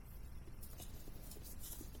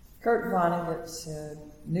Kurt Vonnegut said,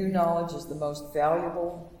 "New knowledge is the most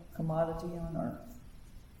valuable commodity on earth.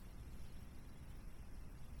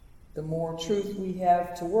 The more truth we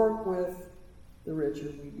have to work with, the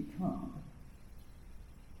richer we become."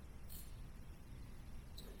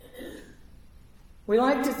 We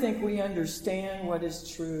like to think we understand what is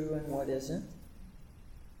true and what isn't.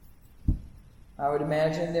 I would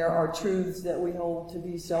imagine there are truths that we hold to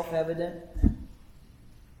be self-evident,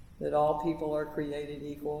 that all people are created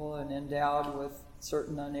equal and endowed with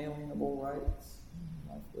certain unalienable rights,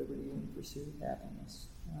 life, liberty, and the pursuit of happiness.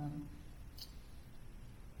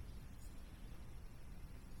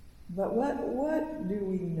 But what do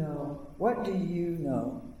we know? What do you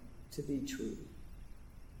know to be true?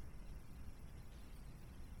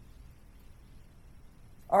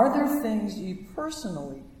 Are there things you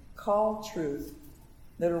personally call truth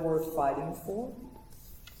that are worth fighting for?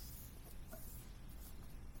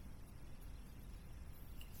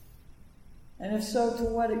 And if so, to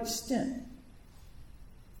what extent?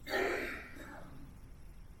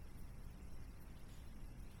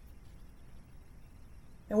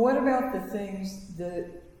 And what about the things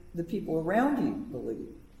that the people around you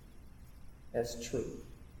believe as true?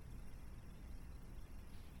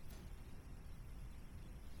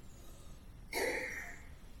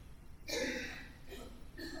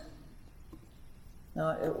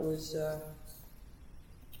 Now, it was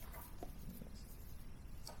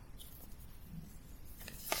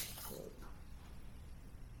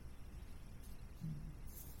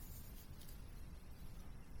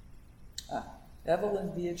Evelyn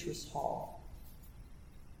Beatrice Hall,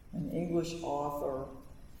 an English author,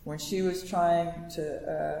 when she was trying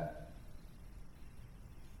to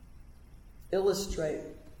illustrate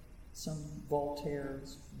some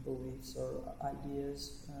Voltaire's beliefs or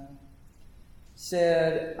ideas,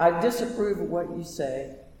 said, "I disapprove of what you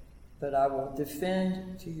say, but I will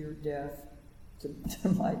defend to your death, to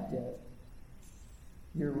my death,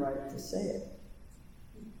 your right to say it."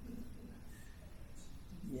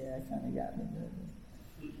 Yeah, it kind of got me moving.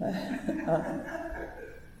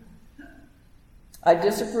 "I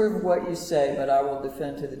disapprove of what you say, but I will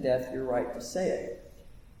defend to the death your right to say it."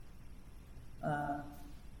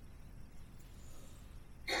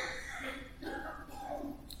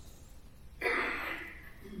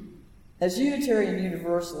 As Unitarian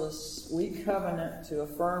Universalists, we covenant to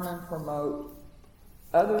affirm and promote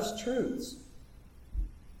others' truths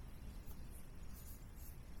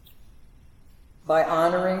by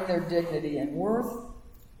honoring their dignity and worth,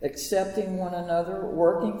 accepting one another,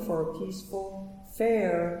 working for a peaceful,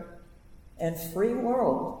 fair, and free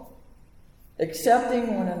world,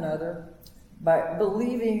 accepting one another by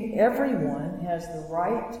believing everyone has the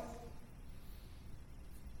right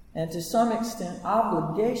and to some extent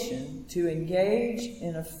obligation to engage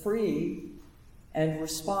in a free and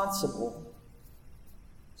responsible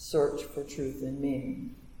search for truth and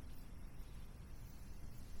meaning.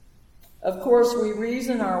 Of course, we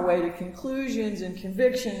reason our way to conclusions and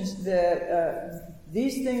convictions that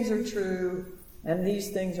these things are true and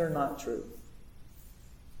these things are not true.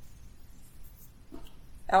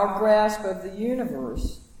 Our grasp of the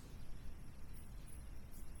universe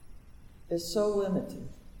is so limited.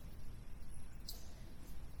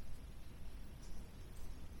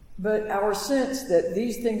 But our sense that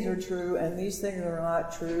these things are true and these things are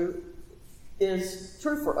not true is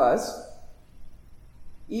true for us,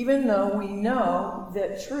 even though we know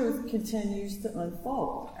that truth continues to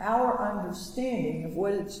unfold. Our understanding of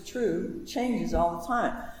what is true changes all the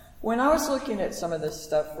time. When I was looking at some of this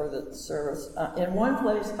stuff for the service, in one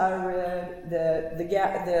place I read that the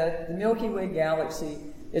Milky Way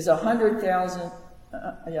galaxy is 100,000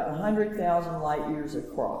 light years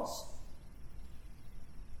across.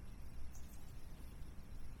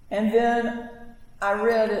 And then I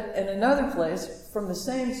read it in another place from the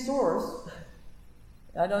same source.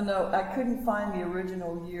 I don't know, I couldn't find the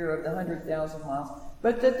original year of the 100,000 miles,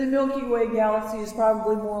 but that the Milky Way galaxy is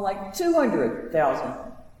probably more like 200,000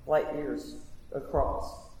 light years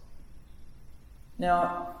across.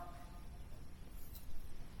 Now,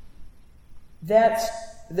 that's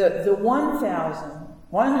the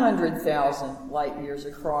 100,000 light years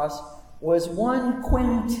across was 1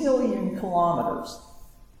 quintillion kilometers.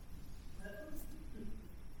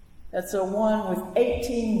 That's a 1 with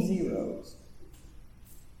 18 zeros.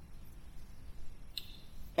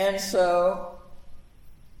 And so,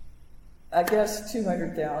 I guess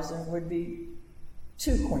 200,000 would be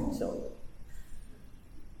 2 quintillion.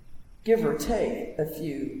 Give or take a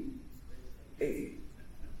few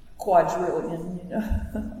quadrillion,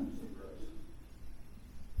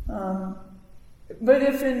 But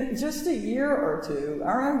if in just a year or two,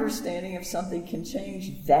 our understanding of something can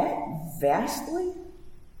change that vastly,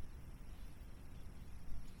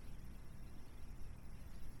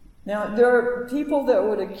 now there are people that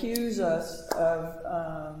would accuse us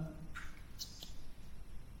of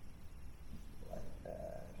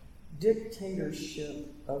dictatorship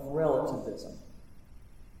of relativism.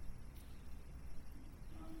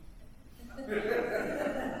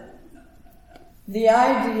 The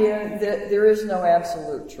idea that there is no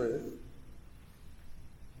absolute truth,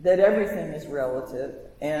 that everything is relative,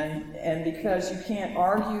 and because you can't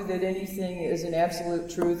argue that anything is an absolute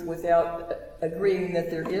truth without agreeing that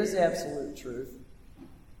there is absolute truth,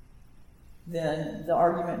 then the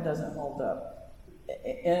argument doesn't hold up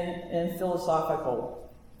in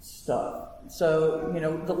philosophical stuff. So,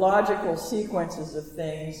 the logical sequences of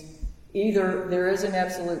things, either there is an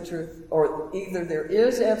absolute truth, or either there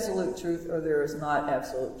is absolute truth, or there is not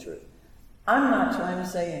absolute truth. I'm not trying to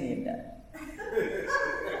say any of that.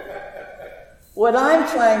 What I'm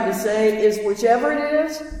trying to say is whichever it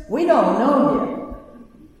is, we don't know yet.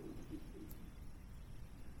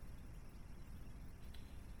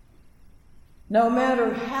 No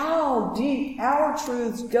matter how deep our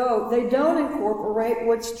truths go, they don't incorporate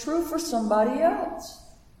what's true for somebody else.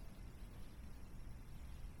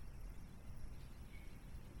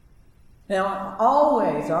 Now,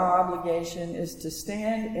 always our obligation is to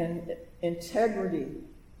stand in integrity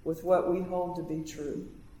with what we hold to be true.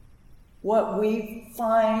 What we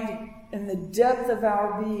find in the depth of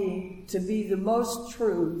our being to be the most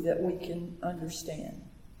true that we can understand.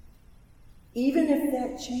 Even if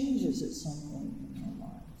that changes at some point in our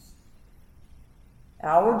lives.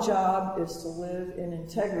 Our job is to live in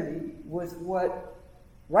integrity with what,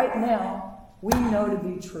 right now, we know to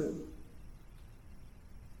be true.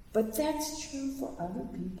 But that's true for other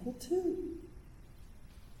people too.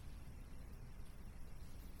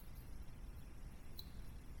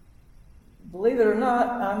 Believe it or not,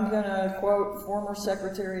 I'm going to quote former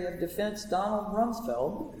Secretary of Defense Donald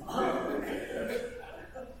Rumsfeld,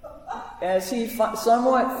 as he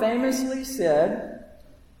somewhat famously said,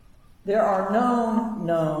 there are known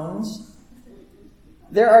knowns.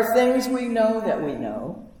 There are things we know that we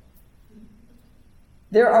know.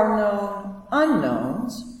 There are known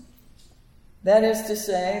unknowns. That is to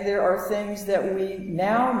say, there are things that we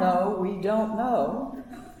now know we don't know.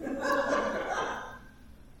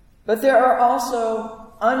 But there are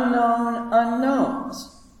also unknown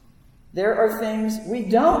unknowns. There are things we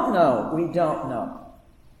don't know we don't know.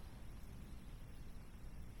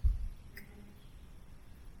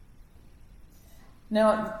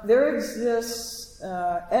 Now, there exists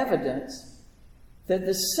evidence that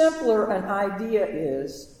the simpler an idea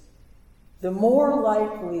is, the more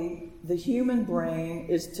likely the human brain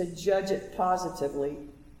is to judge it positively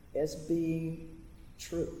as being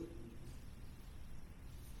true.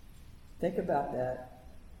 Think about that.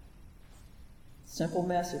 Simple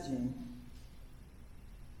messaging.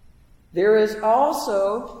 There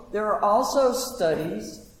are also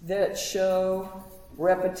studies that show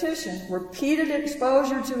repeated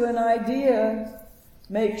exposure to an idea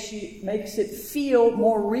makes it feel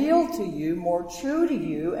more real to you, more true to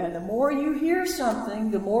you, and the more you hear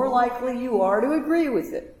something, the more likely you are to agree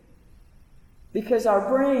with it. Because our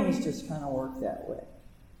brains just kind of work that way.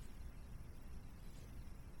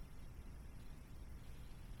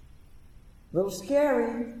 A little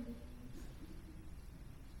scary.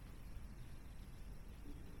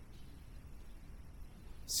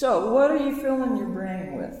 So, what are you filling your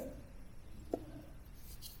brain with?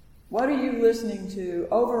 What are you listening to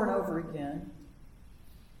over and over again?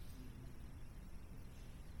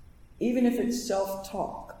 Even if it's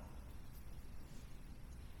self-talk.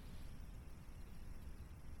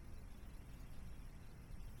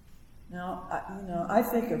 Now, I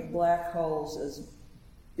think of black holes as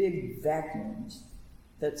big vacuums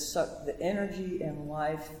that suck the energy and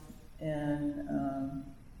life and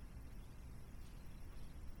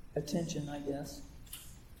attention, I guess,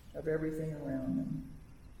 of everything around them.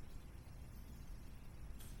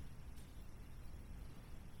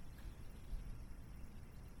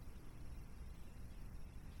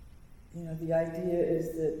 The idea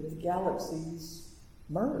is that the galaxies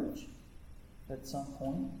merge at some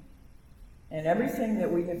point, and everything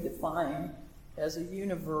that we have defined as a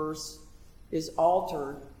universe is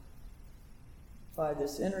altered by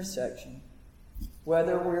this intersection.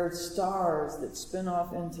 Whether we're stars that spin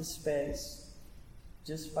off into space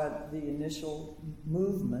just by the initial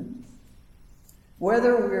movement,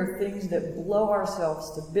 whether we're things that blow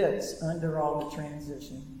ourselves to bits under all the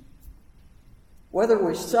transition, whether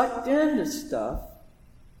we're sucked into stuff,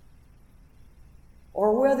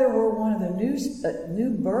 or whether we're one of the new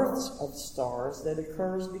births of stars that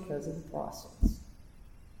occurs because of the process.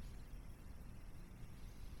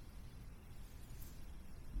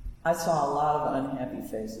 I saw a lot of unhappy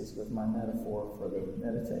faces with my metaphor for the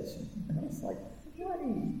meditation. And I was like, what are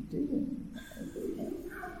you doing?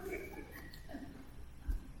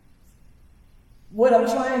 What I'm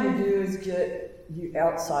trying to do is get you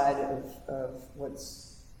outside of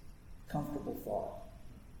what's comfortable thought.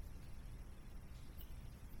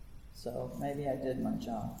 So maybe I did my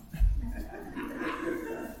job.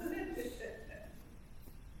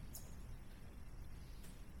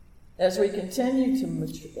 As we continue to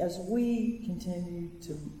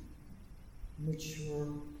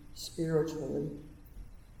mature spiritually,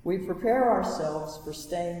 we prepare ourselves for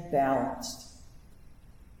staying balanced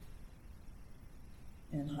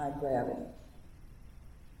in high gravity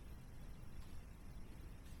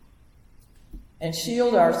and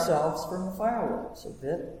shield ourselves from the fireworks a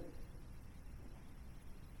bit.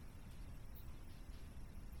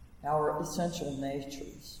 Our essential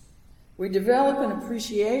natures. We develop an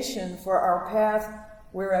appreciation for our path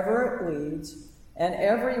wherever it leads and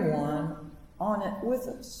everyone on it with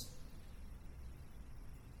us.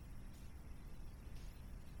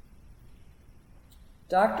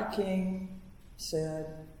 Dr. King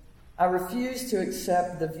said, I refuse to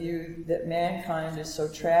accept the view that mankind is so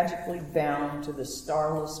tragically bound to the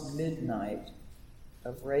starless midnight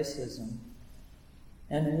of racism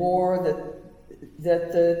and war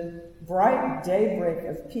that the bright daybreak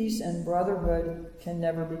of peace and brotherhood can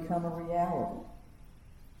never become a reality.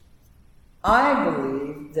 I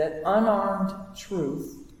believe that unarmed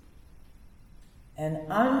truth and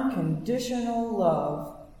unconditional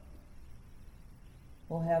love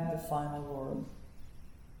will have the final word.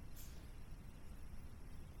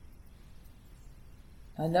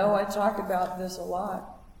 I know I talk about this a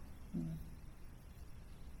lot,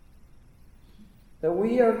 but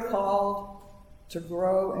we are called to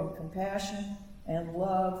grow in compassion and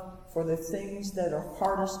love for the things that are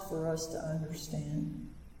hardest for us to understand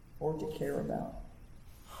or to care about.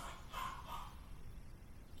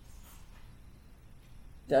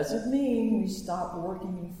 Doesn't mean we stop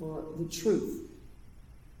working for the truth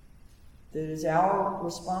that is our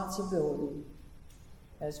responsibility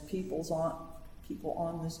as people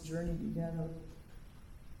on this journey together.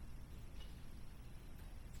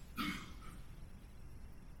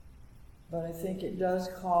 But I think it does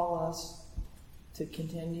call us to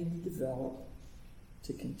continue to develop,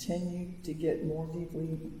 to continue to get more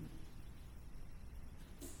deeply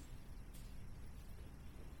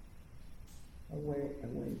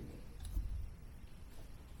awake.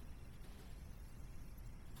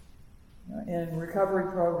 In recovery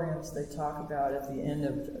programs, they talk about at the end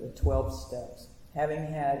of the 12 steps, having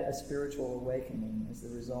had a spiritual awakening as the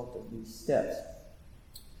result of these steps.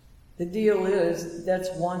 The deal is, that's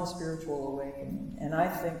one spiritual awakening, and I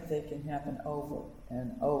think they can happen over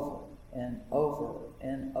and over and over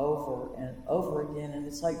and over and over again, and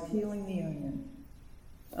it's like peeling the onion.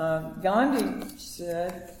 Gandhi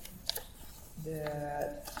said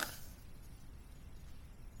that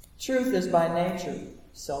truth is by nature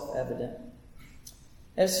self-evident.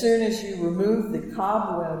 As soon as you remove the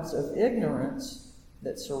cobwebs of ignorance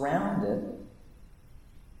that surround it,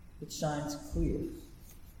 it shines clear.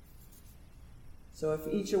 So if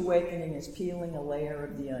each awakening is peeling a layer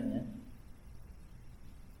of the onion,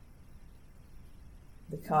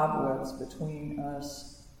 the cobwebs between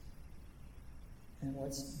us and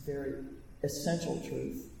what's very essential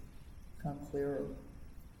truth come clearer.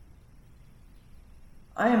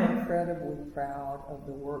 I am incredibly proud of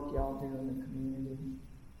the work y'all do in the community.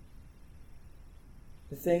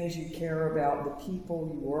 The things you care about, the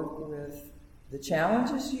people you work with, the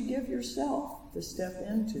challenges you give yourself to step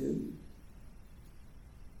into.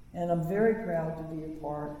 And I'm very proud to be a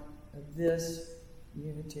part of this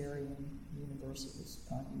Unitarian Universalist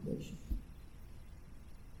congregation.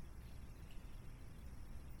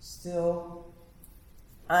 Still,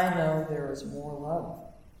 I know there is more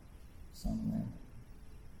love somewhere.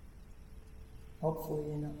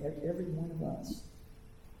 Hopefully in every one of us.